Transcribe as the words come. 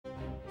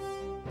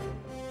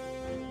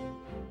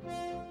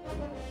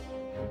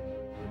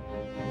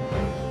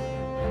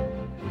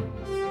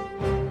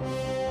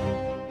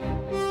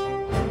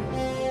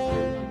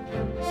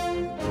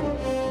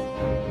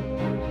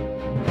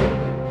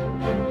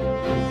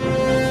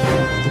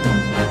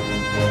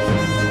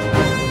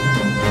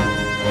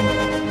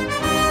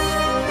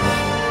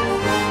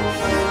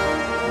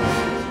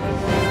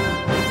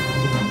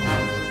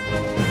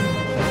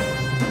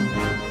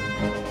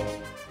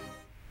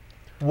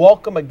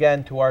Welcome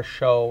again to our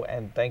show,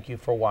 and thank you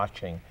for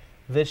watching.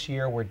 This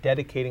year, we're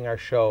dedicating our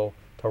show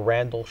to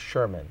Randall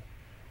Sherman.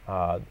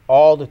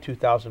 All the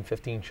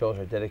 2015 shows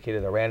are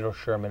dedicated to Randall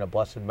Sherman, of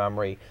blessed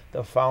memory,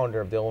 the founder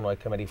of the Illinois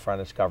Committee for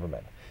Honest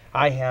Government.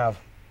 I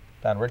have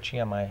Don Richie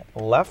on my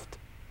left,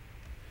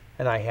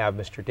 and I have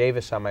Mr.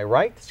 Davis on my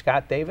right,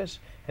 Scott Davis,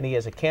 and he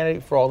is a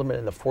candidate for Alderman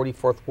in the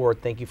 44th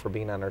Ward. Thank you for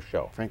being on our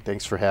show. Frank,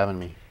 thanks for having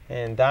me.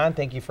 And Don,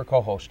 thank you for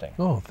co-hosting.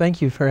 Oh,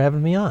 thank you for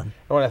having me on.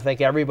 I want to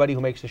thank everybody who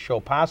makes the show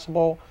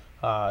possible,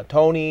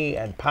 Tony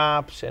and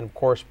Pops, and of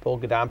course Bill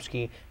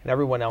Godomsky and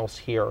everyone else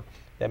here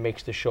that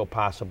makes the show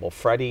possible,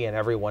 Freddie and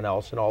everyone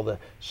else and all the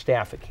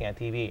staff at Can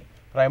TV.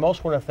 But I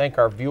most want to thank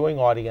our viewing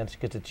audience,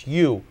 because it's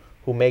you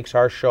who makes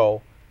our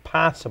show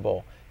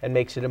possible and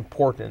makes it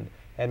important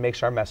and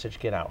makes our message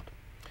get out.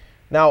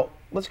 Now,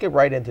 let's get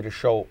right into the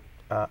show.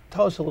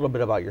 Tell us a little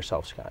bit about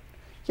yourself, Scott.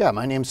 Yeah,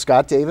 my name's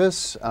Scott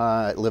Davis.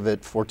 I live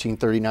at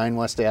 1439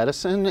 West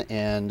Addison,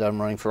 and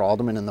I'm running for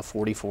Alderman in the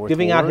 44th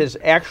Giving Ward. out his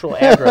actual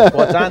address.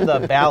 Well, it's on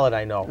the ballot,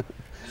 I know.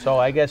 So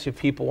I guess if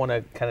people want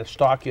to kind of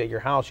stalk you at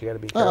your house, you got to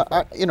be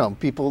careful. You know,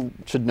 people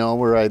should know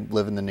where I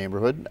live in the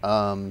neighborhood.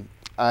 Yeah, and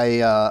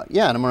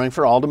I'm running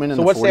for Alderman in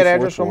the 44th Ward. So what's that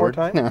address one more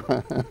time?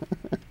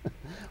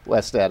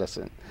 West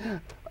Addison.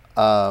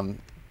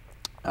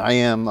 I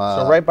am...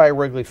 so right by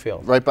Wrigley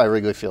Field. Right by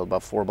Wrigley Field,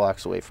 about 4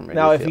 blocks away from Wrigley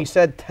Now, Field. if he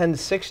said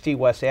 1060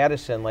 West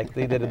Addison, like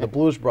they did in the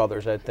Blues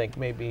Brothers, I'd think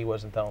maybe he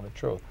wasn't telling the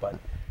truth. But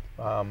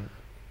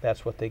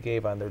that's what they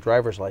gave on their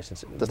driver's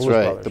license. That's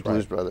right, the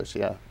Blues Brothers,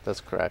 yeah,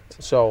 that's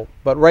correct. So,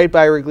 but right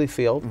by Wrigley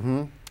Field.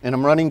 Mm-hmm. And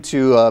I'm running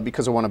to,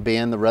 because I want to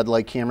ban the red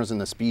light cameras and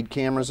the speed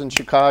cameras in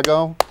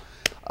Chicago.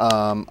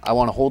 I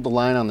want to hold the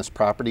line on this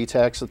property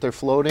tax that they're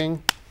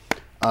floating.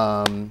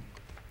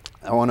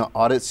 I want to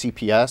audit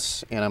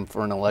CPS, and I'm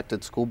for an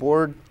elected school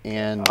board.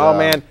 And oh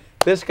man,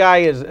 this guy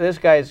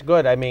is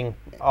good. I mean,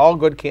 all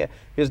good.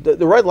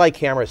 The red light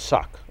cameras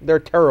suck. They're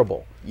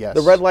terrible. Yes.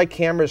 The red light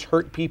cameras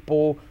hurt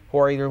people who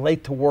are either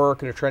late to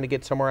work and are trying to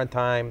get somewhere on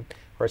time,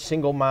 or a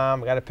single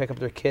mom got to pick up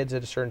their kids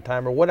at a certain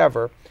time, or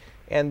whatever.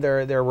 And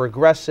they're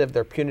regressive.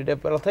 They're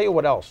punitive. But I'll tell you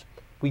what else.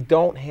 We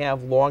don't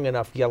have long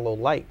enough yellow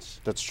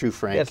lights. That's true,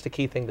 Frank. That's the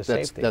key thing to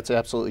safety. That's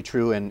absolutely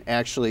true. And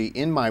actually,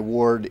 in my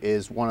ward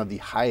is one of the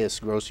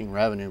highest grossing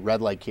revenue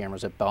red light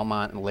cameras at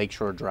Belmont and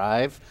Lakeshore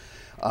Drive.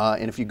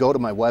 And if you go to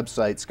my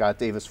website,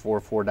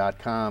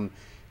 scottdavis44.com,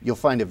 you'll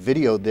find a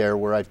video there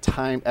where I've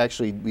timed,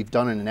 actually we've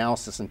done an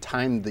analysis and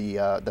timed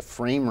the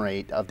frame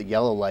rate of the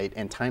yellow light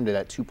and timed it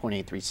at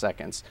 2.83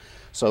 seconds.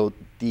 So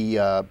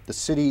the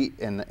city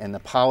and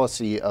the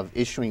policy of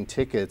issuing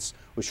tickets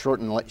with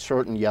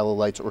shortened yellow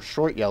lights or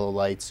short yellow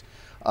lights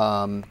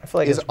I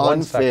feel like is it's 1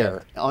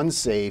 unfair, second.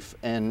 unsafe,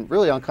 and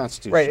really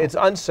unconstitutional. Right, it's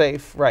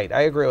unsafe. Right,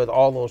 I agree with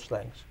all those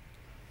things.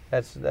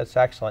 That's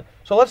excellent.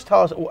 So let's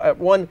tell us,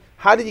 one,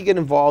 how did you get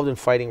involved in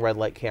fighting red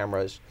light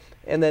cameras?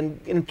 And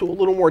then into a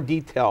little more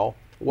detail,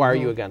 why are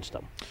you against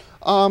them?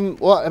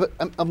 Well,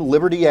 I'm a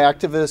liberty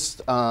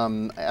activist.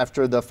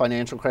 After the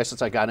financial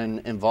crisis, I got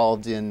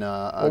involved in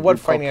what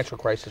financial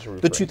crisis are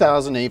we the referring to?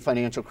 2008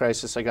 financial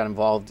crisis. I got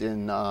involved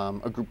in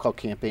a group called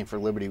Campaign for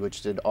Liberty,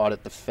 which did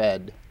audit the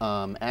Fed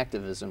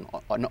activism,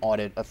 an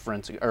audit of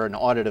forensic, or an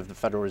audit of the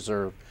Federal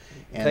Reserve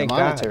and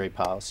monetary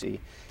policy.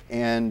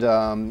 And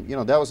you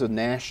know, that was a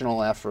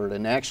national effort.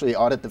 And actually,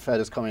 Audit the Fed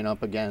is coming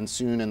up again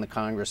soon in the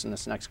Congress, in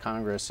this next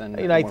Congress. And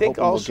you know, I think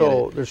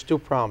also there's two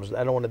problems.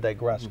 I don't want to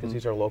digress because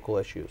these are local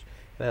issues.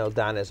 And I know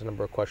Don has a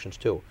number of questions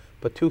too.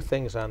 But two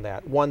things on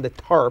that. One, the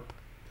TARP,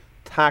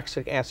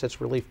 Toxic Assets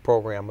Relief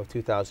Program of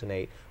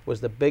 2008, was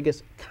the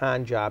biggest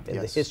con job in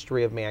the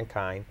history of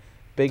mankind.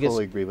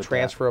 Biggest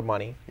transfer of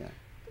money. Yeah.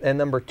 And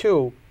number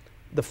two,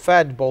 the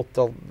Fed, both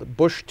the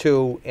Bush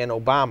II and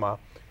Obama,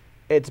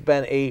 it's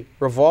been a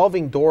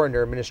revolving door in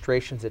their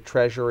administrations at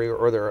Treasury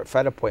or their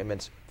Fed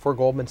appointments for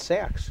Goldman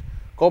Sachs.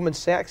 Goldman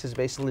Sachs is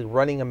basically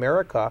running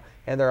America,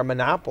 and they're a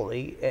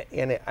monopoly.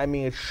 And I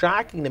mean, it's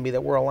shocking to me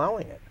that we're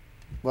allowing it.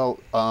 Well,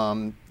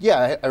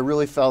 yeah, I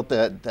really felt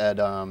that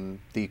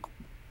the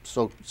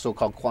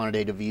so-called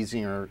quantitative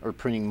easing or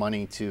printing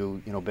money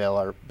to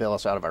bail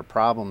us out of our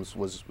problems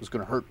was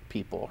going to hurt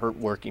people, hurt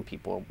working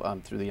people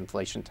through the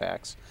inflation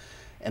tax,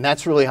 and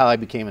that's really how I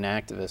became an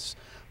activist.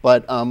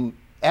 But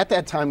at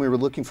that time, we were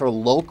looking for a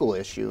local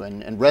issue,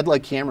 and red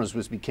light cameras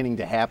was beginning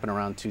to happen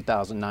around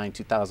 2009,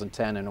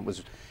 2010,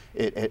 and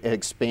it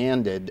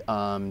expanded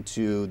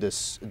to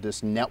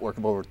this network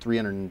of over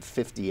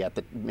 350 at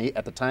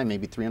the time,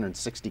 maybe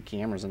 360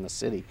 cameras in the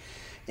city,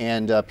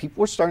 and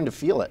people were starting to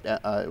feel it.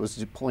 It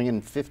was pulling in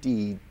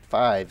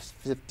 55,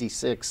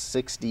 56,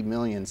 60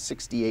 million,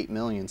 68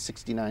 million,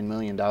 69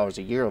 million dollars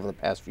a year over the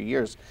past few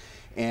years.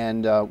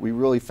 And we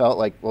really felt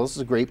like, well, this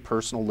is a great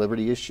personal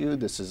liberty issue.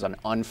 This is an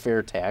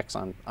unfair tax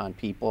on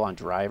people, on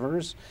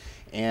drivers,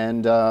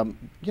 and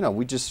you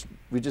know,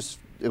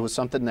 it was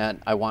something that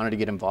I wanted to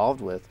get involved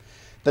with.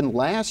 Then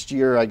last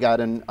year, I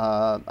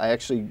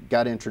actually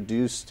got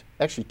introduced.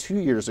 Actually, 2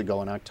 years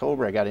ago in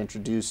October, I got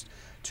introduced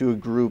to a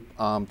group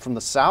from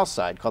the South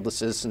Side called the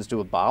Citizens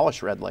to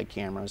Abolish Red Light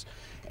Cameras,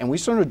 and we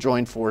sort of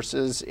joined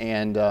forces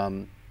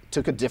and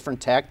took a different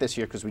tack this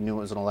year because we knew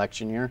it was an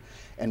election year,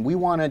 and we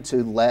wanted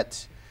to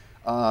let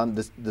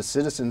the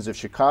citizens of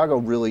Chicago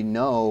really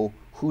know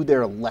who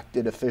their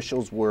elected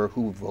officials were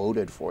who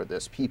voted for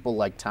this. People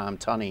like Tom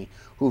Tunney,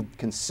 who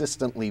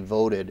consistently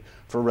voted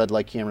for red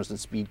light cameras and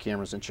speed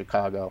cameras in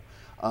Chicago.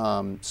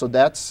 So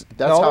that's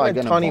how I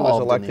got involved. Tunney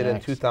was elected in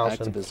in 2003.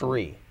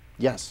 activism.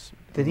 Yes.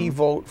 Did he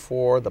vote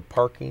for the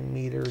parking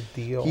meter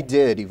deal? He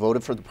did. He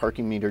voted for the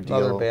parking meter deal.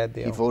 Another bad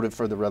deal. He voted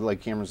for the red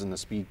light cameras and the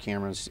speed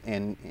cameras,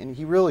 and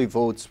he really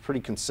votes pretty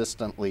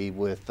consistently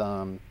with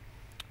the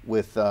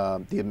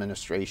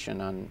administration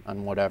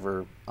on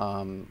whatever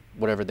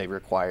they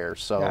require.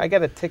 So yeah, I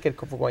got a ticket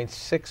for going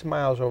 6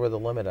 miles over the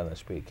limit on a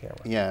speed camera.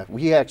 Yeah,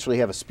 we actually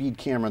have a speed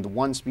camera. The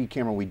one speed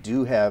camera we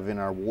do have in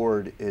our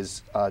ward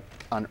is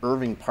on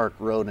Irving Park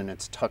Road, and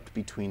it's tucked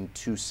between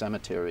two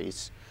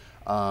cemeteries,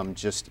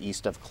 just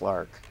east of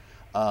Clark.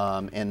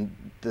 And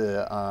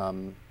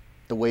the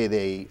way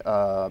they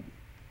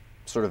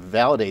sort of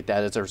validate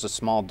that is there's a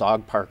small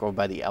dog park over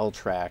by the L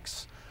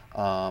tracks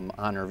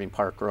on Irving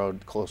Park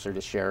Road, closer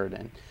to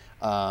Sheridan.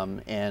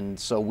 And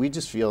so we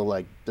just feel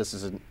like this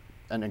is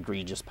an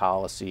egregious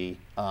policy,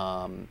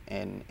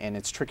 and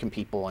it's tricking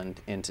people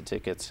into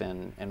tickets,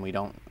 and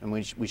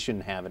we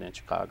shouldn't have it in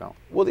Chicago.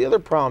 Well, the other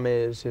problem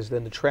is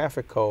in the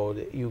traffic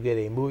code, you get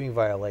a moving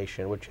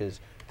violation, which is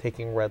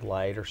taking red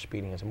light or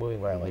speeding is a moving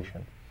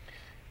violation.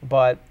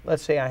 But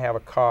let's say I have a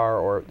car,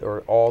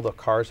 or all the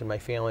cars in my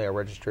family are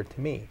registered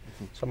to me.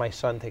 So my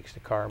son takes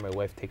the car, my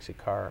wife takes a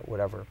car,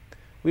 whatever.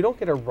 We don't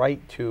get a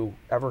right to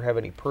ever have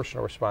any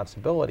personal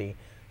responsibility.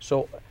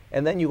 So,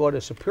 and then you go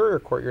to Superior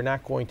Court, you're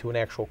not going to an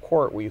actual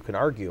court where you can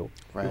argue.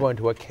 Right. You're going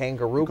to a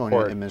kangaroo going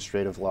court. To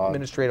administrative law.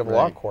 Administrative right.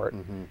 law court.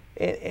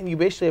 And you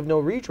basically have no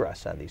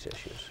redress on these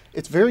issues.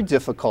 It's very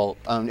difficult,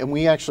 and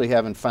we actually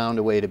haven't found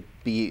a way to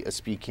beat a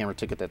speed camera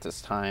ticket at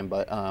this time,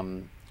 but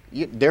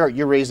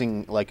you're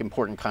raising like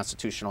important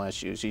constitutional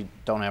issues. You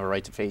don't have a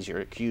right to face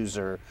your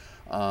accuser.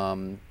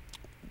 On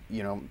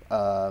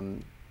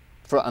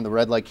the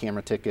red light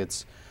camera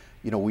tickets,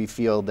 we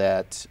feel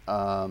that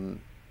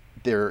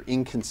there are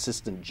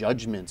inconsistent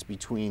judgments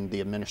between the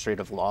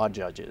administrative law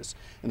judges.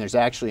 And there's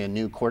actually a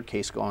new court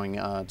case going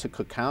to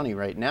Cook County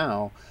right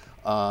now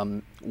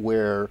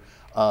where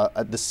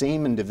the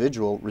same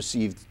individual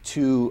received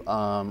two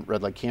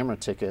red light camera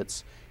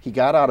tickets. He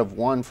got out of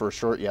one for a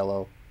short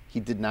yellow. He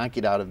did not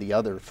get out of the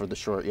other for the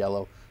short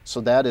yellow.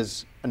 So that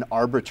is an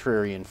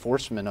arbitrary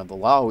enforcement of the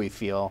law, we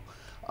feel.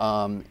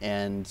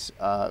 And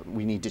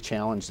we need to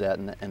challenge that,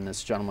 and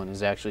this gentleman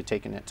is actually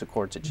taking it to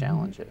court to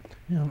challenge it.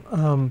 Yeah,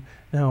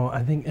 now,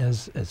 I think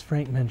as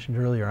Frank mentioned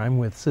earlier, I'm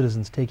with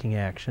Citizens Taking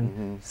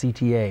Action,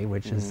 CTA,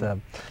 which is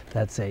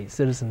that's a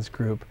citizens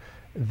group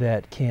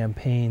that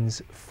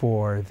campaigns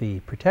for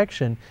the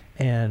protection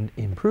and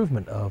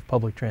improvement of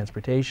public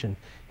transportation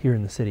here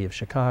in the city of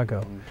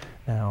Chicago.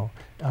 Now,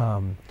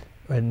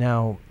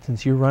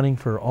 since you're running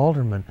for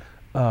alderman,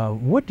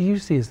 what do you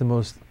see as the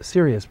most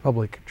serious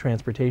public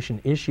transportation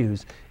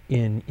issues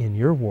in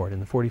your ward, in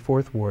the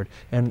 44th ward?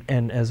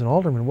 And as an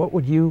alderman, what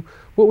would you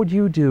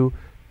do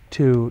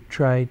to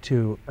try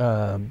to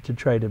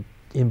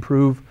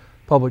improve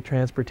public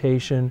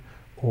transportation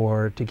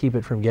or to keep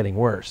it from getting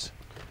worse?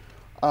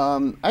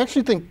 I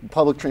actually think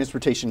public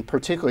transportation,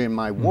 particularly in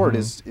my ward,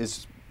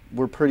 is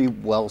we're pretty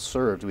well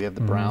served. We have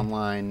the Brown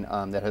line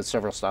that has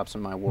several stops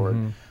in my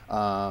ward.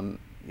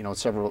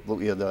 Several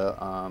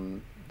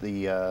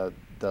the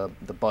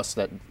bus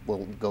that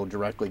will go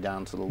directly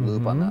down to the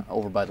loop on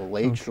over by the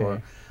lake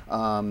shore.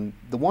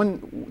 The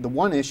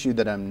one issue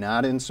that I'm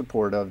not in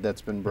support of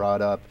that's been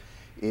brought up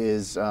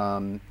is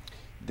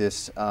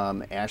this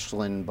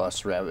Ashland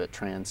bus rapid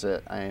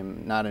transit. I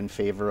am not in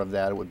favor of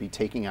that. It would be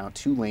taking out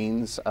 2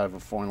 lanes out of a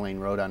 4-lane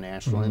road on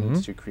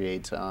Ashland to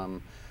create a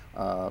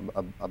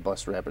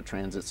bus rapid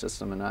transit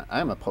system, and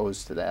I'm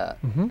opposed to that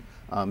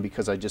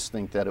because I just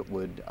think that it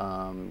would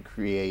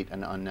create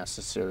an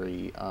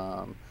unnecessary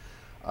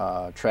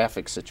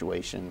traffic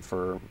situation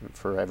for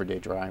everyday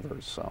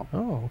drivers. So.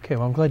 Oh, okay.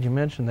 Well, I'm glad you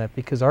mentioned that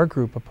because our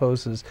group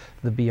opposes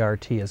the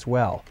BRT as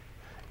well.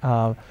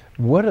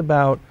 What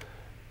about,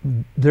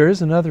 there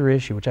is another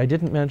issue which I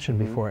didn't mention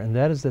before, and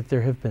that is that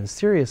there have been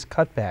serious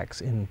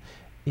cutbacks in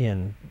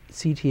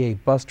CTA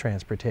bus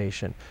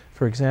transportation.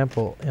 For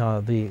example,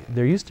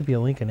 there used to be a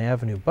Lincoln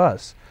Avenue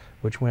bus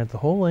which went the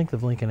whole length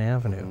of Lincoln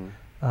Avenue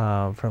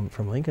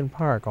from Lincoln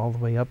Park all the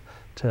way up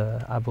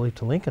to, I believe,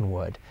 to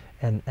Lincolnwood.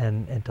 And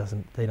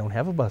they don't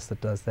have a bus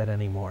that does that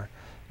anymore.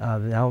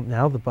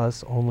 Now the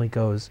bus only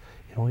goes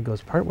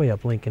partway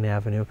up Lincoln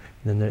Avenue,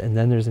 and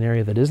then there's an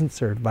area that isn't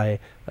served by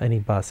any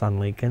bus on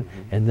Lincoln,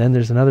 and then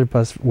there's another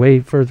bus way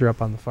further up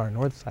on the far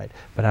north side,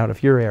 but out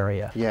of your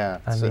area. Yeah,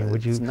 I mean,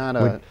 it's not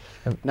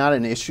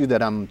an issue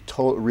that I'm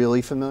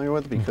really familiar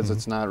with because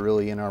it's not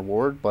really in our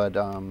ward, but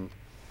I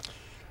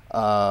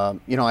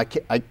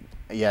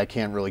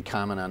can't really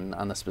comment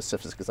on the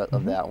specifics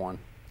of that one.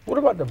 What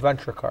about the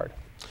Venture card?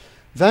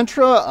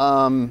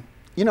 Ventra,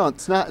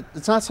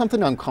 it's not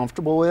something I'm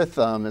comfortable with.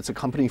 It's a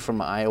company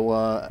from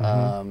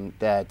Iowa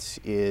that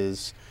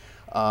is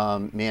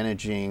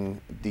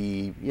managing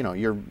the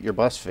your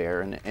bus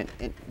fare, and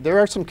there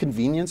are some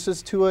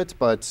conveniences to it,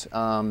 but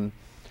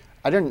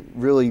I didn't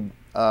really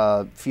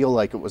feel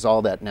like it was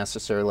all that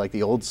necessary. Like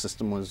the old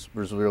system was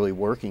really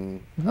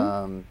working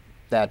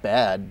that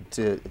bad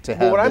to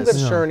have what I'm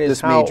concerned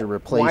is how, major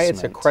replacement. Why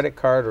it's a credit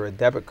card or a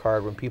debit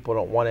card when people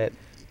don't want it.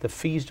 The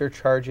fees they're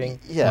charging.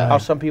 Yeah. How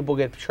some people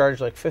get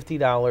charged like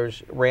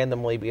 $50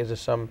 randomly because of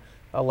some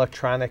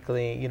electronic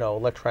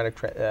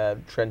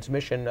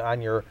transmission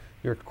on your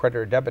credit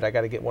or debit. I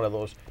got to get one of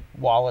those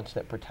wallets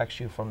that protects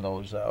you from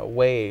those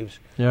waves.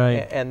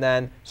 Right. And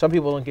then some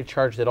people don't get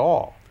charged at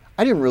all.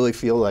 I didn't really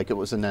feel like it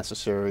was a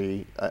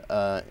necessary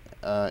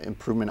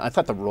improvement. I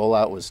thought the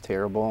rollout was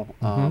terrible,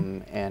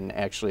 and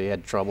actually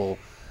had trouble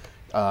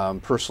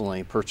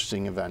personally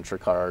purchasing a venture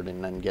card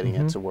and then getting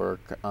it to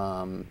work.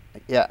 I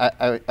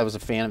was a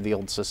fan of the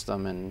old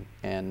system,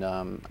 and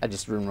I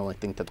just didn't really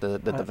think that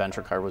the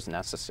venture card was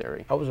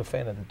necessary. I was a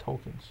fan of the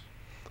tokens.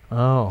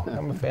 Oh.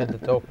 I'm a fan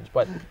of the tokens,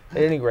 but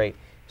at any rate.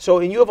 So,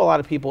 and you have a lot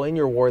of people in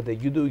your ward that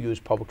you do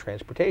use public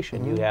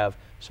transportation. You have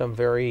some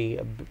very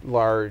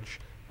large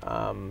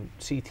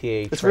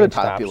CTA It's train very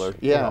stops, popular,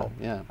 yeah.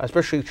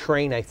 Especially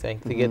train, I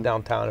think, to get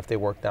downtown if they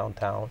work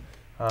downtown.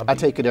 I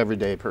take it every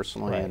day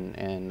personally, Right.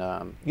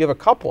 and you have a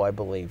couple, I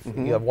believe.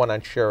 You have one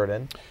on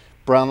Sheridan.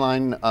 Brown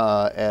Line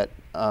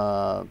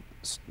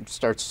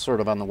starts sort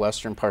of on the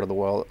western part of the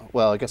ward.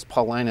 Well, I guess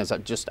Paulina is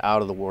just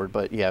out of the ward,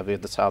 but yeah, we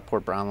have the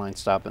Southport Brown Line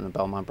stop, and the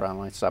Belmont Brown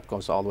Line stop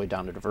goes all the way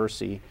down to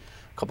Diversey.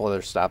 A couple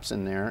other stops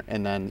in there,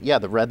 and then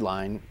the Red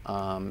Line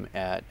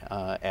at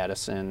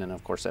Addison, and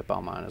of course at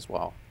Belmont as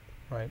well.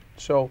 Right.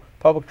 So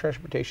public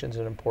transportation is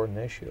an important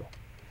issue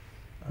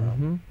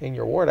in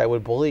your ward, I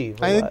would believe.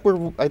 I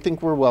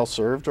think we're well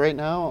served right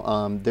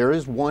now. There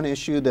is one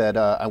issue that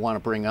I want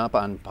to bring up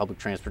on public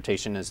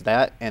transportation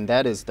and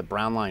that is the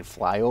Brown Line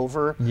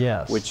flyover.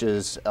 Yes. Which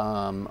is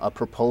a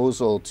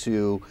proposal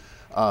to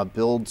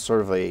build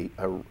sort of a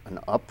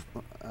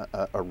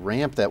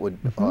ramp that would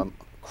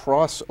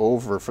cross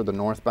over for the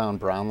northbound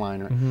Brown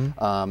Liner,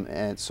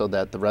 and so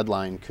that the Red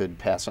Line could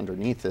pass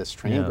underneath this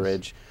train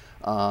bridge.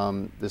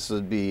 This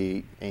would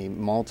be a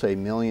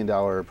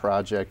multi-million-dollar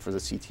project for the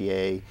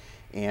CTA,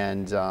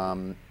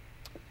 and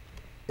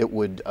it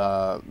would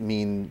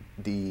mean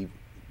the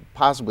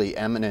possibly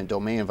eminent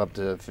domain of up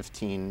to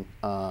 15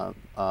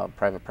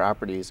 private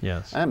properties.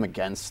 Yes. I'm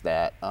against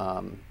that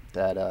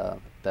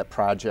that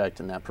project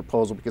and that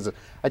proposal because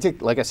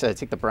like I said, I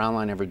take the Brown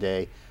Line every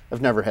day.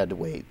 I've never had to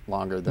wait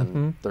longer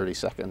than 30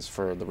 seconds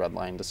for the Red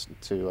Line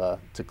to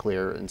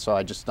clear, and so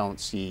I just don't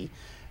see.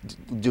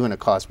 Doing a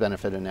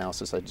cost-benefit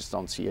analysis, I just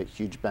don't see a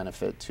huge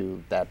benefit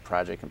to that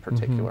project in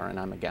particular, and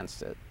I'm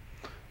against it.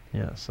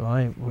 Yeah, so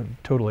I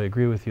would totally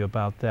agree with you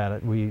about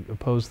that. We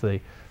oppose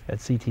at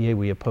CTA,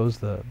 we oppose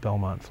the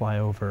Belmont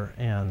flyover,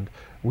 and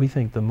we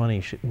think the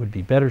money would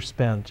be better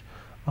spent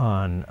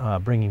on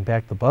bringing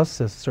back the bus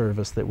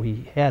service that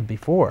we had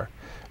before,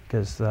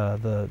 because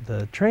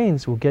the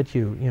trains will get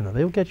you,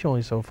 they'll get you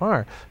only so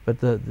far,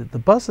 but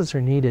the buses are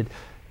needed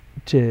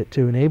to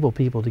enable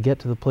people to get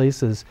to the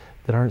places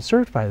that aren't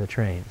served by the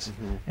trains,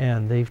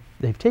 and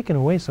they've taken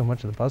away so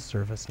much of the bus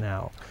service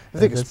now.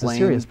 That's a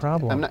serious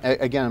problem.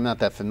 I'm not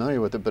that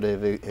familiar with it, but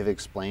have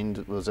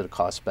explained, was it a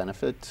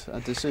cost-benefit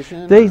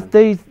decision?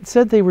 They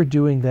said they were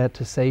doing that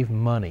to save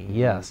money,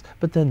 yes,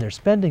 but then they're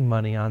spending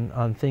money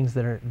on things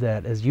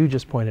that, as you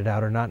just pointed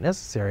out, are not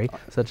necessary,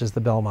 such as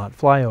the Belmont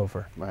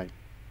flyover. Right.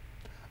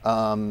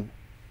 I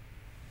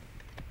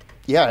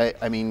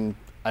mean,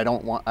 I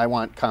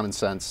want common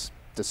sense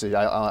decision.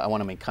 I want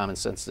to make common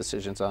sense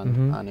decisions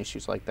on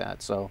issues like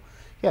that. So,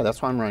 yeah,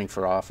 that's why I'm running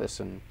for office.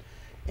 And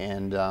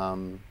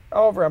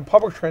however, on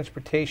public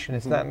transportation,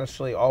 it's not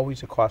necessarily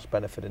always a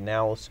cost-benefit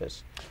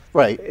analysis.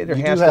 Right. There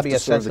has to be a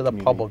sense of the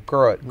public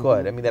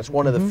good. I mean, that's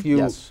one of the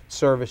few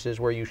services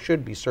where you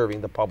should be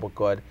serving the public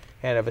good,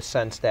 and have a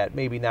sense that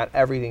maybe not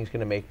everything's going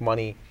to make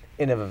money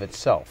in and of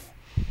itself.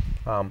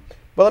 But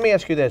let me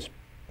ask you this: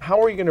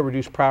 how are you going to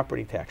reduce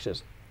property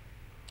taxes?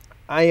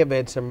 I have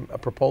had some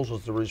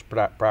proposals to reduce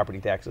property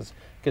taxes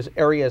because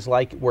areas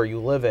like where you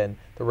live in,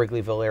 the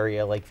Wrigleyville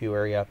area, Lakeview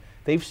area,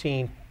 they've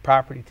seen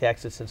property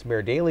taxes since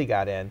Mayor Daley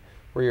got in,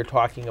 where you're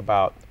talking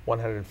about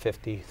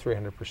 150,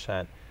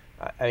 300%.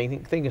 I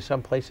mean, think of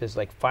some places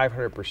like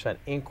 500%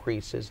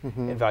 increases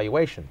in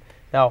valuation.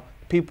 Now,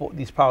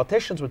 these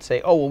politicians would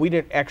say, oh, well, we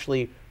didn't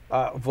actually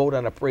vote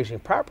on raising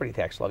property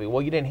tax levy.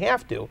 Well, you didn't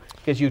have to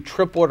because you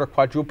tripled or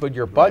quadrupled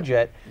your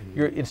budget.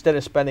 You're, instead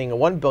of spending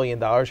 $1 billion,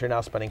 you're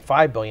now spending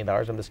 $5 billion.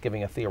 I'm just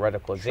giving a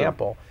theoretical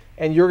example.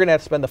 And you're going to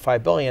have to spend the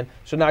 $5 billion.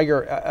 So now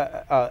your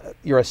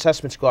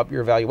assessments go up,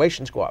 your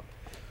valuations go up.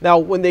 Now,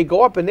 when they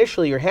go up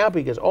initially, you're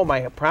happy because, oh,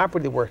 my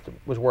property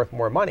was worth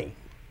more money.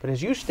 But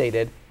as you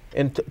stated,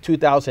 in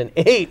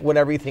 2008, when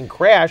everything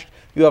crashed,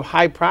 you have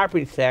high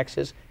property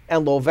taxes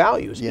and low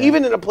values,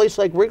 even in a place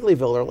like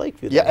Wrigleyville or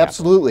Lakeview. Yeah,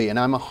 absolutely. And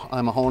I'm a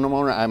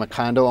homeowner. I'm a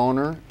condo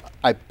owner.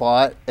 I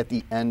bought at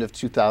the end of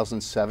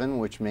 2007,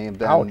 which may have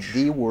been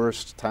the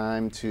worst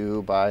time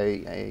to buy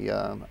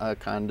a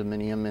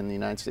condominium in the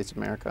United States of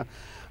America.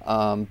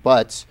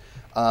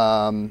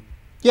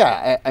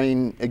 Yeah, I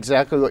mean,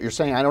 exactly what you're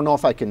saying. I don't know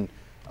if I can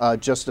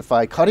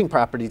justify cutting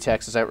property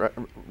taxes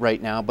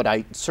right now, but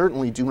I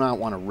certainly do not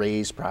want to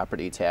raise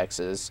property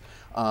taxes.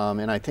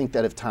 And I think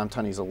that if Tom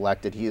Tunney's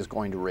elected, he is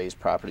going to raise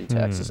property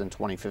taxes in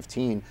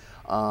 2015.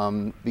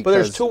 But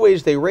there's two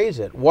ways they raise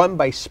it. One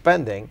by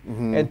spending,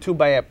 and two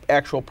by an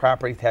actual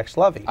property tax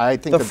levy. I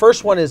think the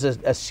first one is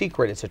a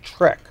secret. It's a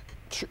trick.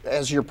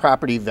 As your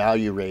property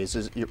value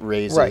raises,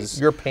 right,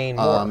 you're paying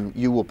more.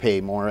 You will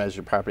pay more as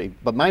your property.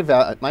 But my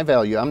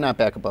value, I'm not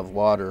back above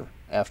water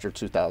after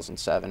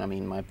 2007. I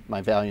mean,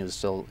 my value is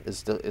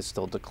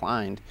still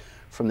declined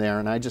from there,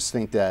 and I just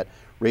think that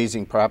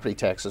raising property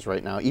taxes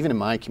right now, even in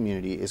my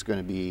community, is going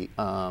to be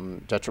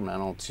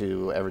detrimental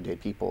to everyday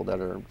people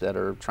that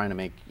are trying to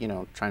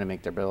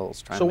make their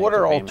bills. So, what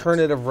are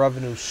alternative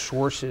revenue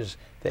sources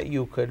that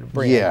you could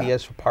bring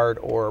ideas apart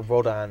or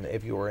vote on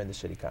if you were in the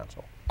city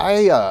council?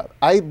 I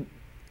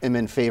am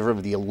in favor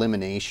of the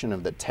elimination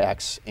of the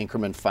tax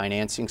increment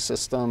financing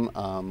system.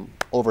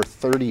 Over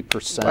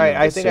 30%.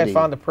 I think I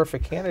found the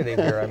perfect candidate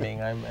here. I mean,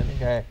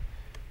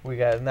 we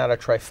got not a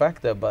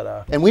trifecta,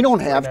 but and we don't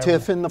have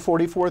TIF in the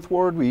 44th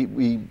ward. But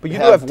you do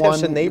have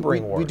TIFs in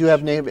neighboring wards. We do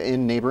have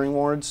in neighboring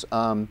wards,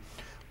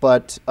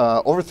 but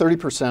over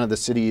 30% of the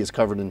city is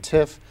covered in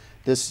TIF.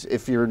 This,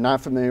 if you're not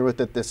familiar with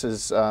it, this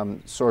is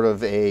sort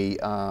of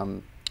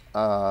an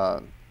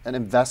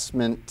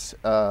investment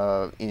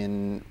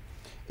in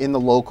the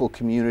local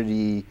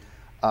community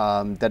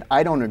that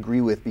I don't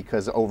agree with,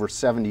 because over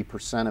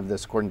 70% of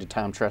this, according to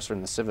Tom Tresser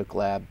in the Civic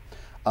Lab,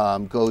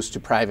 goes to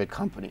private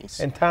companies.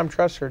 And Tom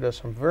Tresser does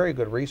some very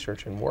good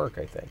research and work,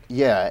 I think.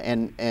 Yeah,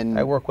 and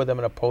I work with him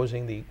in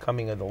opposing the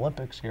coming of the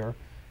Olympics here,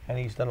 and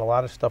he's done a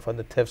lot of stuff on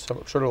the TIF,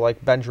 sort of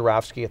like Ben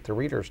Jarofsky at the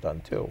Reader's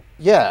done too.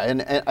 Yeah,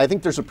 and I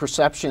think there's a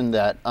perception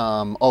that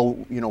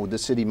the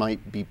city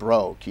might be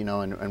broke,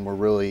 and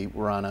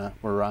we're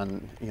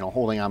on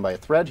holding on by a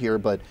thread here,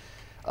 but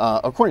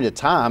according to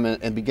Tom,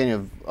 at the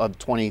beginning of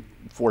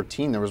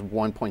 2014, there was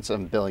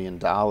 $1.7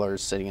 billion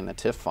sitting in the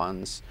TIF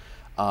funds,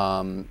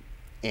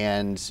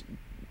 and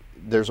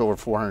there's over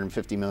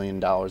 $450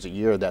 million a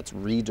year that's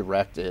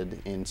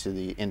redirected into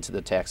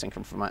the tax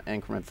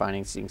increment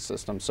financing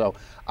system. So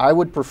I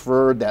would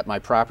prefer that my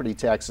property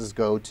taxes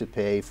go to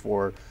pay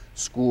for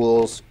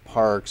schools,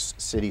 parks,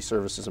 city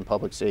services, and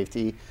public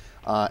safety,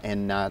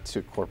 and not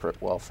to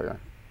corporate welfare.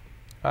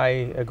 I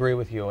agree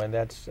with you, and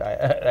that's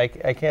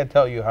I can't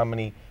tell you how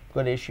many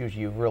good issues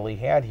you've really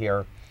had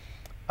here.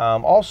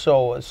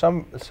 Also,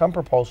 some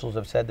proposals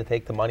have said to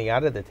take the money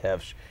out of the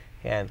TIFs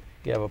and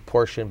give a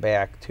portion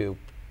back to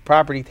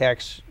property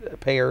tax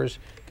payers,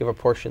 give a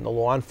portion to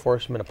law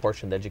enforcement, a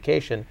portion to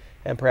education,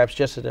 and perhaps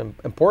just an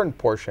important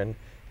portion,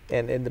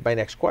 and my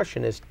next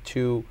question is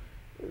to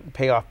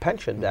pay off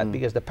pension debt,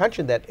 because the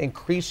pension debt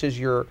increases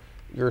your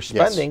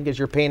spending because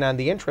you're paying on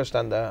the interest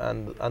on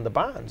the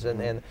bonds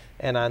and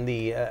on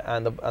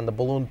the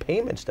balloon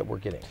payments that we're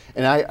getting.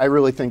 And I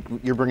really think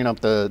you're bringing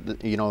up a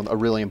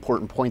really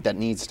important point that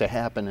needs to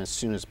happen as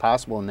soon as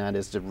possible, and that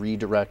is to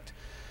redirect.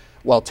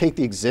 Well, take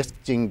the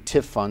existing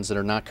TIF funds that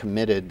are not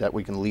committed that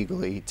we can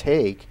legally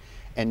take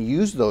and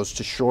use those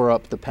to shore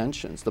up the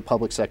pensions, the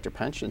public sector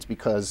pensions,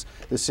 because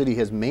the city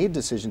has made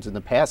decisions in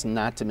the past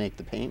not to make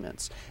the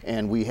payments.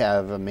 And we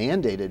have a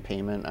mandated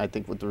payment, I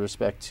think, with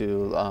respect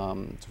to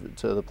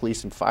the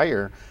police and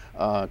fire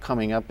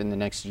coming up in the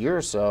next year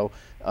or so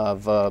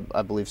of,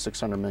 I believe,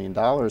 $600 million.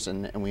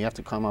 And we have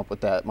to come up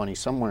with that money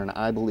somewhere. And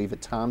I believe if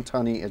Tom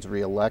Tunney is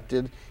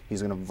reelected,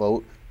 he's going to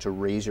vote to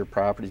raise your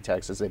property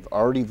taxes. They've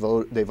already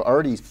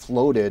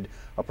floated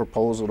a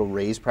proposal to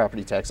raise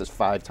property taxes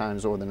 5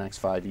 times over the next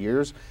 5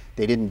 years.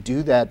 They didn't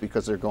do that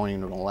because they're going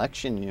into an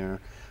election year,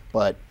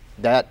 but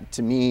that,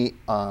 to me,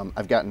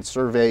 I've gotten a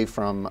survey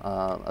from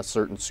a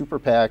certain super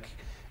PAC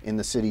in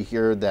the city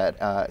here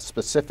that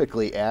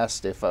specifically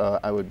asked if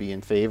I would be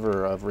in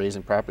favor of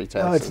raising property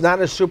taxes. No, it's not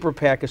a super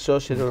PAC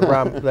associated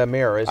with the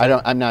mayor, is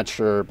it? I'm not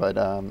sure, but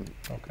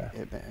okay.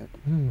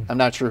 I'm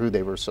not sure who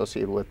they were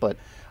associated with, but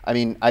I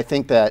mean, I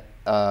think that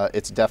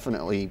it's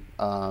definitely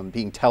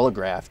being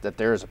telegraphed that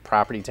there is a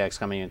property tax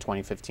coming in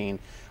 2015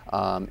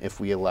 if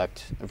we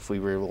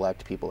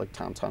re-elect people like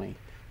Tom Tunney.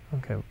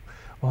 Okay.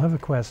 Well, I have a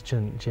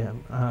question,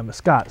 Jim.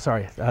 Scott,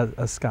 sorry,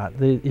 Scott.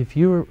 If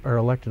you are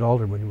elected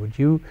alderman, would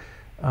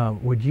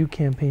you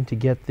campaign to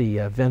get the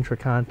Ventra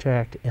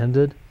contract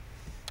ended?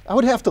 I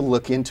would have to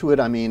look into it.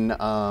 I mean,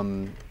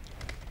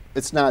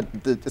 it's not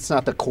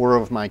the core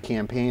of my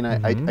campaign.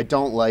 I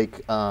don't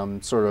like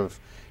sort of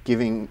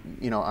giving,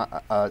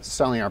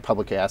 selling our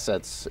public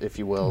assets, if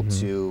you will,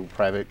 to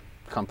private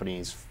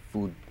companies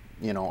who,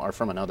 are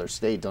from another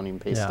state, don't even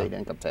pay state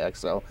income tax.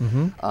 So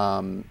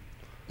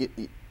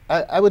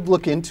I would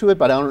look into it,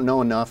 but I don't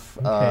know enough.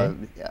 Okay.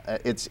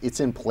 It's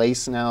in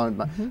place now.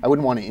 I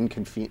wouldn't want to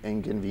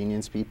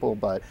inconvenience people,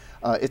 but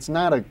it's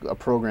not a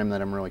program that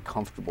I'm really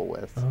comfortable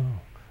with. Oh.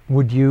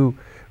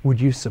 Would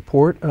you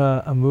support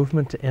a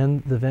movement to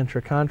end the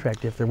venture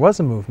contract if there was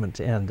a movement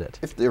to end it?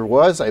 If there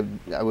was, I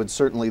would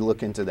certainly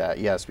look into that,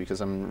 yes,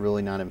 because I'm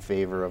really not in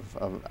favor of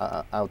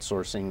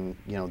outsourcing,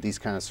 these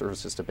kind of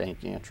services to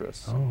banking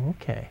interests. Oh,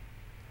 okay.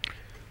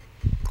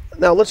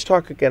 Now let's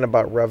talk again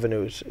about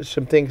revenues.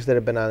 Some things that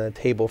have been on the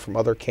table from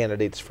other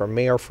candidates for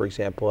mayor, for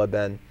example, have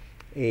been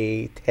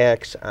a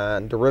tax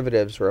on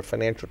derivatives or a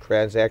financial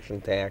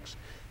transaction tax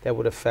that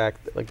would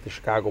affect like the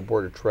Chicago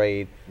Board of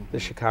Trade, the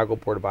Chicago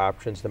Board of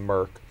Options, the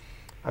Merck.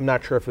 I'm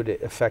not sure if it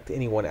would affect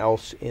anyone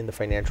else in the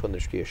financial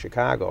industry of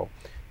Chicago,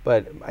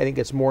 but I think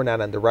it's more not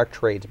on direct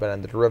trades, but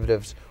on the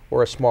derivatives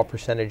or a small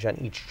percentage on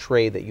each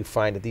trade that you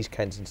find at these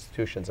kinds of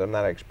institutions. I'm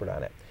not an expert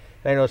on it.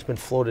 And I know it's been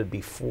floated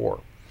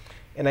before.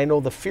 And I know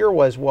the fear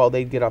was, well,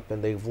 they'd get up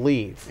and they'd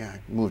leave. Yeah,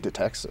 move to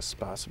Texas,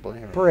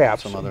 possibly.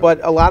 Perhaps, but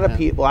a lot of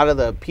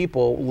the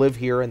people live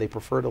here, and they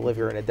prefer to live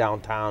here in a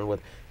downtown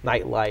with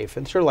nightlife,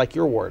 and sort of like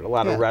your ward, a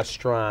lot of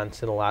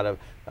restaurants and a lot of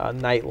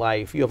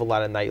nightlife. You have a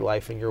lot of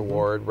nightlife in your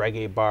ward,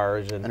 reggae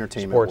bars and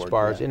sports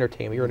bars,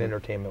 entertainment. You're an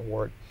entertainment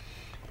ward,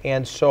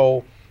 and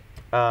so,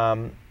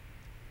 and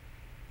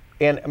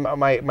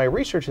my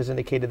research has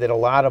indicated that a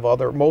lot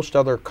of most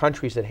other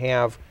countries that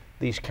have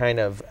these kind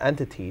of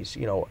entities,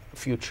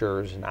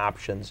 futures and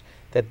options,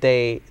 that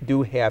they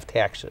do have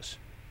taxes.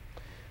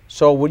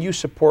 So would you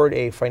support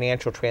a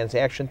financial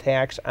transaction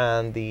tax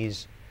on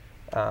these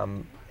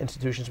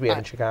institutions we have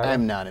in Chicago?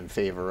 I'm not in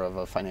favor of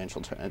a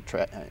financial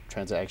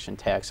transaction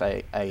tax.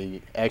 I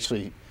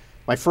actually,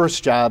 my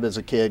first job as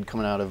a kid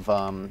coming out of,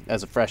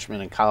 as a freshman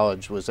in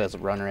college was as a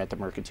runner at the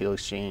Mercantile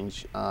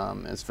Exchange.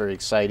 It's very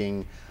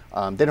exciting.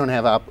 They don't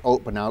have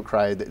open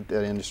outcry.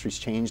 The industry's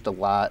changed a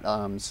lot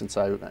since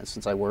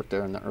I worked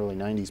there in the early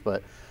 '90s.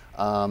 But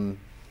I'm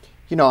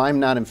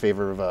not in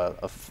favor of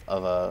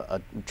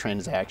a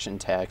transaction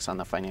tax on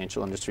the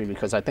financial industry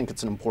because I think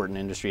it's an important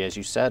industry, as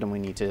you said, and we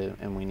need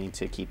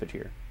to keep it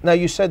here. Now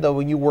you said though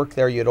when you worked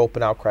there, you had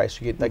open outcry,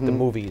 so you like the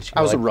movies.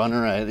 I was a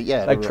runner.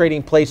 Yeah, like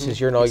Trading Places.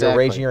 You're exactly.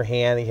 raising your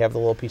hand, and you have the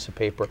little piece of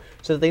paper.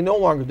 So they no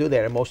longer do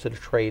that, and most of the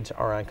trades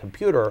are on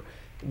computer.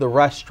 The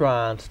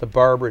restaurants, the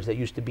barbers that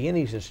used to be in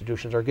these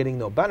institutions are getting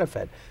no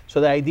benefit.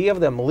 So the idea of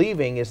them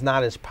leaving is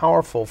not as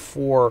powerful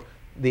for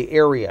the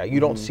area.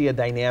 You don't see a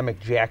dynamic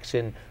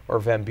Jackson or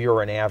Van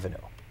Buren Avenue.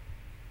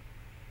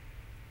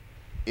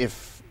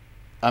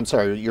 I'm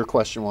sorry, your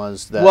question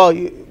was that... Well,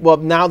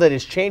 now that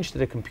it's changed to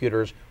the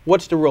computers,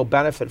 what's the real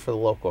benefit for the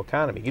local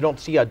economy? You don't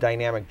see a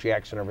dynamic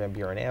Jackson or Van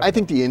Buren Avenue. I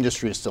think the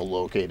industry is still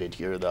located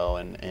here, though,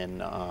 and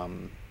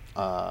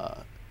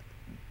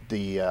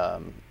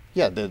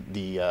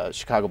the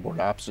Chicago Board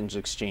of Options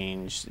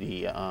Exchange,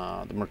 the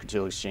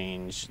Mercantile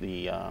Exchange,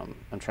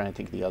 I'm trying to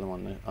think of the other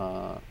one,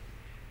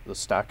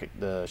 there's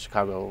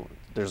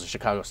a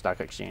Chicago Stock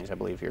Exchange, I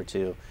believe, here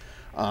too.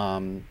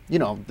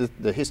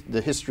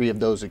 The history of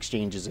those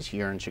exchanges is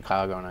here in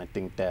Chicago, and I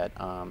think that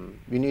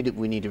we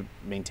need to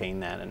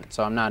maintain that. And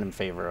so I'm not in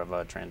favor of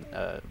a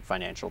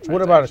financial transaction.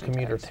 What about a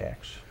commuter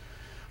tax?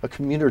 A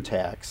commuter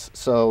tax.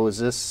 So is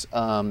this?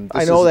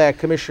 I know that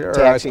Commissioner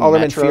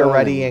Alderman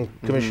Fioretti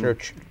and Commissioner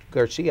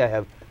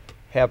Garcia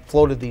have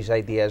floated these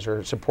ideas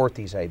or support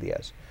these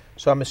ideas.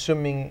 So I'm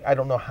assuming, I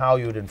don't know how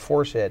you would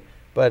enforce it,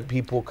 but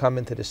people come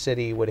into the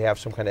city would have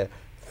some kind of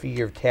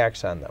fee or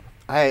tax on them.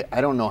 I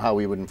don't know how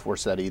we would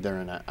enforce that either,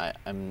 and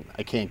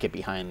I can't get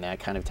behind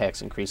that kind of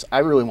tax increase. I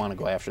really want to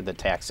go after the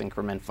tax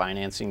increment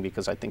financing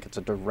because I think it's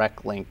a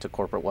direct link to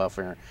corporate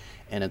welfare,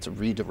 and it's a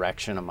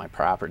redirection of my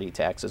property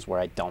taxes where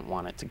I don't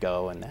want it to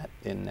go, and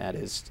that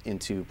is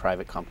into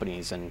private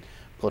companies and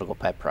political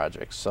pet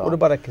projects. So what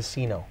about a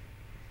casino?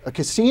 A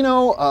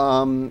casino,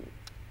 I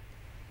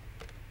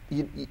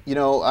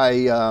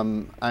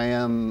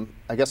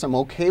guess I'm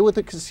okay with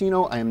the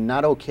casino. I am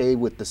not okay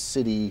with the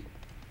city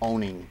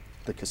owning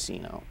the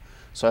casino.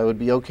 So I would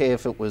be okay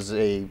if it was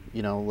a,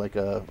 like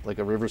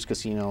a Rivers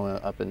Casino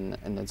up in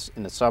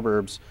the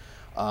suburbs,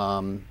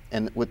 and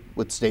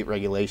with state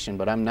regulation.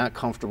 But I'm not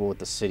comfortable with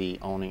the city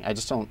owning. I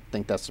just don't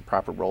think that's the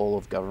proper role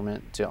of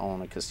government to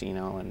own a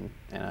casino.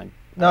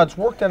 Now it's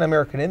worked on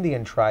American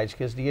Indian tribes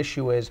because the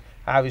issue is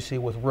obviously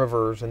with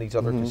Rivers and these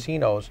other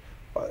casinos,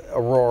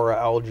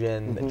 Aurora,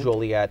 Elgin,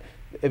 Joliet.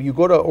 If you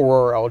go to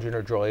Aurora, Elgin,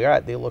 or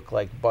Joliet, they look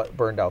like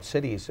burned out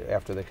cities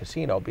after the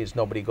casino because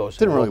nobody goes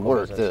to the local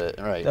work, business.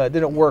 Right? It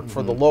didn't work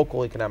for the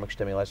local economic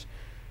stimulus.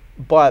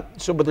 But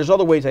there's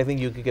other ways I think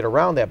you could get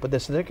around that. But the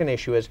second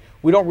issue is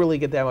we don't really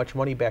get that much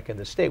money back in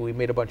the state. We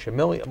made a bunch of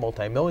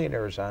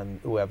multimillionaires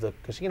who have the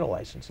casino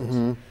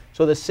licenses.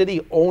 So the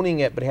city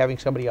owning it but having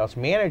somebody else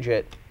manage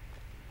it,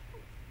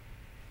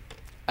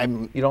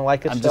 you don't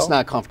like it. I'm just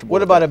not comfortable.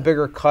 What about a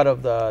bigger cut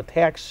of the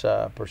tax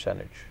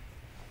percentage?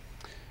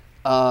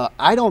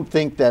 I don't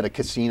think that a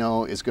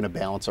casino is going to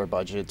balance our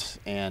budget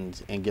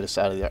and get us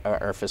out of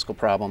our fiscal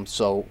problem.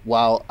 So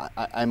while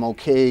I'm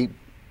okay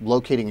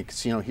locating a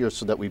casino here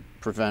so that we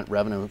prevent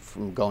revenue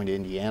from going to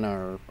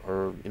Indiana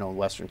or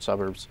western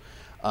suburbs,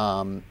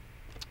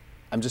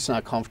 I'm just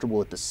not comfortable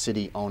with the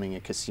city owning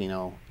a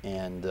casino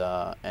and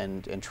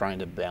trying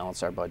to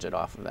balance our budget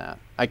off of that.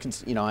 I can,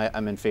 you know,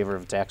 I'm in favor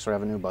of tax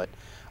revenue, but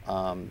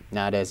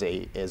not as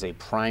a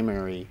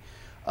primary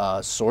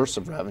source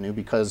of revenue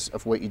because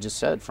of what you just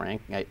said,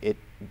 Frank.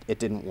 It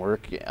didn't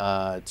work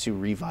to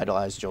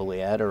revitalize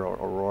Joliet or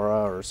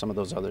Aurora or some of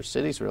those other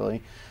cities,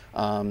 really.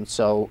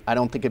 So I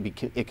don't think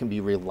it can be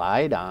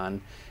relied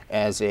on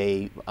as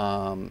a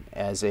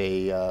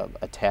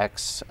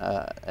tax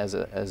as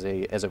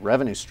a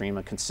revenue stream,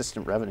 a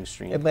consistent revenue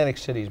stream. Atlantic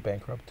City's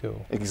bankrupt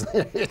too.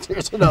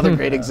 Here's another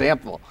great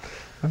example.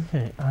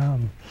 Okay.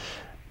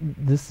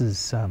 This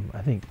is,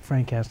 I think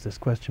Frank asked this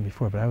question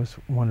before, but I was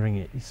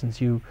wondering, since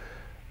you,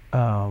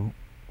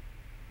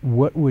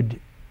 what would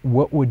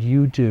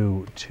you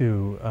do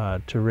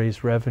to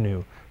raise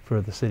revenue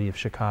for the city of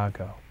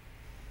Chicago?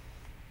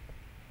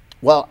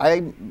 Well,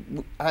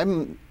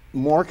 I'm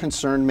more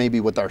concerned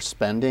maybe with our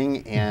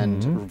spending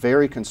and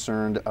very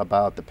concerned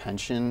about the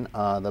pension,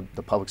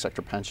 the public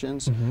sector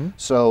pensions.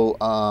 So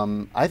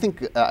I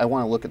think I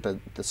want to look at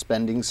the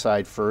spending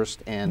side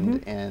first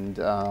and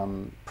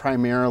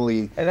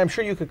primarily. And I'm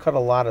sure you could cut a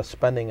lot of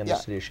spending in the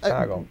city of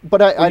Chicago.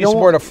 But I don't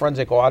support a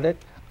forensic audit.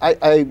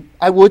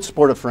 I would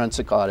support a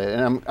forensic audit,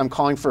 and I'm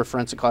calling for a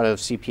forensic audit of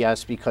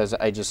CPS because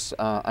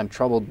I'm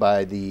troubled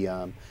by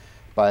the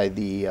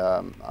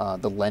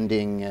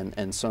lending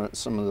and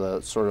some of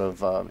the sort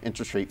of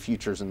interest rate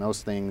futures and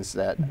those things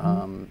that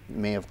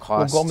may have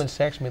cost. Well, Goldman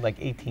Sachs made like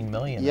 $18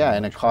 million. Yeah,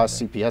 and it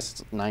cost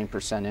CPS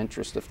 9%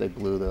 interest if they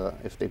blew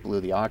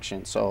the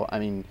auction. So I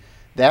mean,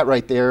 that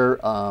right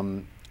there.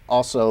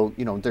 Also,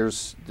 you know,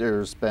 there's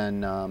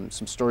been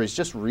some stories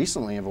just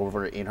recently of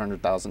over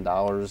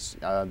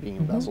 $800,000 being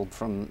embezzled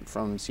from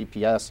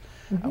CPS.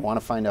 I want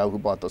to find out who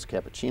bought those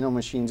cappuccino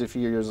machines a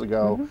few years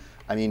ago.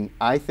 I mean,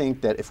 I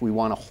think that if we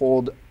want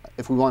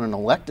an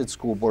elected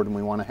school board and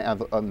we want to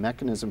have a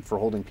mechanism for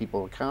holding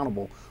people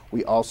accountable,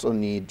 we also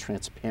need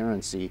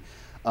transparency,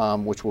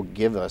 which will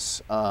give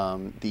us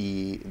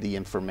the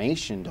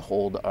information to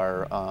hold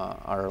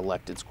our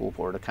elected school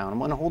board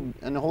accountable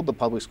and hold the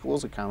public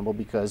schools accountable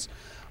because.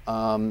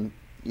 You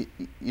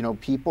know,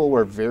 people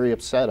were very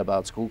upset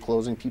about school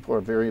closing. People are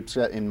very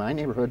upset in my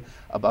neighborhood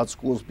about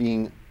schools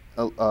being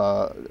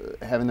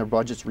having their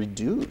budgets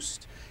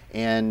reduced.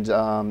 And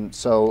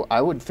so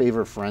I would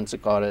favor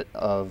forensic audit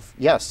of,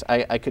 yes,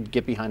 I could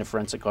get behind a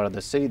forensic audit of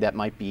the city. That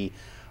might be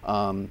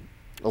a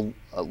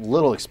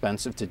little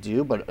expensive to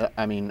do, but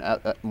I mean,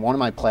 one of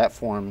my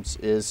platforms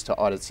is to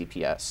audit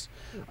CPS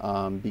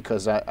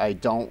because I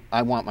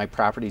want my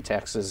property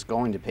taxes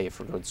going to pay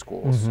for good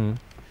schools.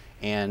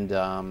 And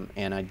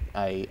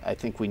I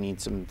think we need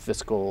some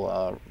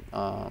fiscal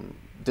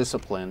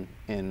discipline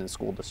in the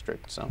school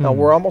district. So now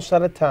we're almost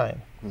out of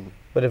time,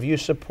 but if you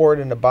support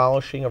an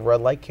abolishing of red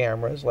light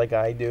cameras, like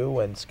I do,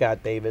 and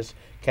Scott Davis,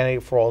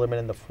 candidate for Alderman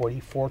in the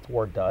 44th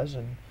Ward does,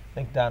 and I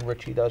think Don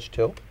Richie does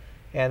too,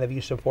 and if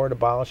you support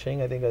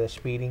abolishing, I think, of the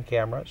speeding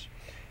cameras,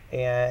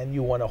 and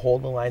you want to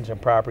hold the lines on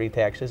property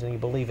taxes, and you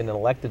believe in an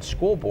elected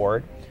school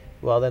board,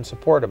 well, then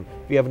support them.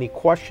 If you have any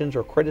questions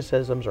or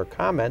criticisms or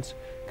comments,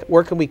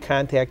 where can we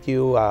contact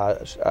you?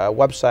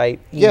 Website,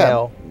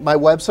 email? Yeah, my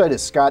website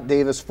is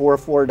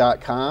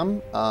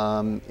scottdavis44.com,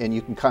 and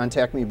you can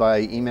contact me by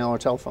email or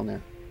telephone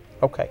there.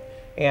 Okay.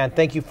 And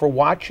thank you for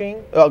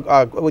watching.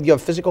 Would you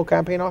have a physical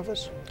campaign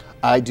office?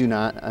 I do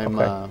not. I'm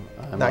a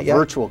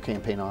virtual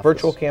campaign office.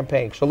 Virtual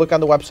campaign. So look on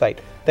the website.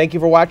 Thank you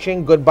for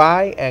watching.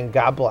 Goodbye, and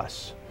God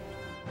bless.